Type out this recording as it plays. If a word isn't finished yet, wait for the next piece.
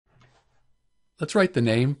Let's write the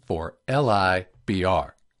name for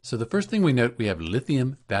LiBr. So the first thing we note, we have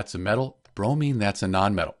lithium, that's a metal, bromine, that's a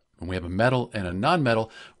nonmetal. When we have a metal and a nonmetal,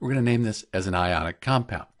 we're going to name this as an ionic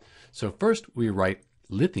compound. So first we write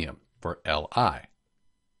lithium for Li.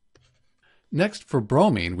 Next for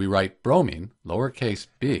bromine, we write bromine, lowercase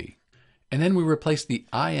b, and then we replace the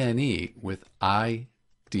INE with IDE.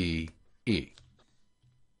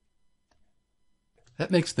 That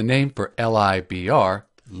makes the name for LiBr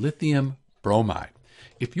lithium bromide.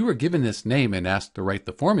 If you were given this name and asked to write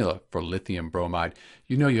the formula for lithium bromide,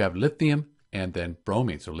 you know you have lithium and then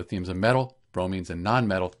bromine. So lithium's a metal, bromine's a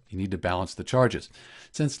nonmetal. You need to balance the charges.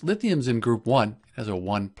 Since lithium's in group 1, it has a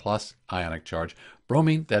 1 plus ionic charge.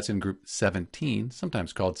 Bromine, that's in group 17,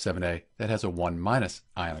 sometimes called 7a, that has a 1 minus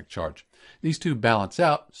ionic charge. These two balance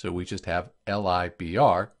out, so we just have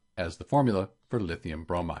LiBr as the formula for lithium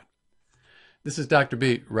bromide. This is Dr.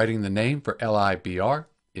 B writing the name for LiBr.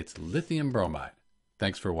 It's lithium bromide.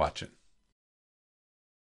 Thanks for watching.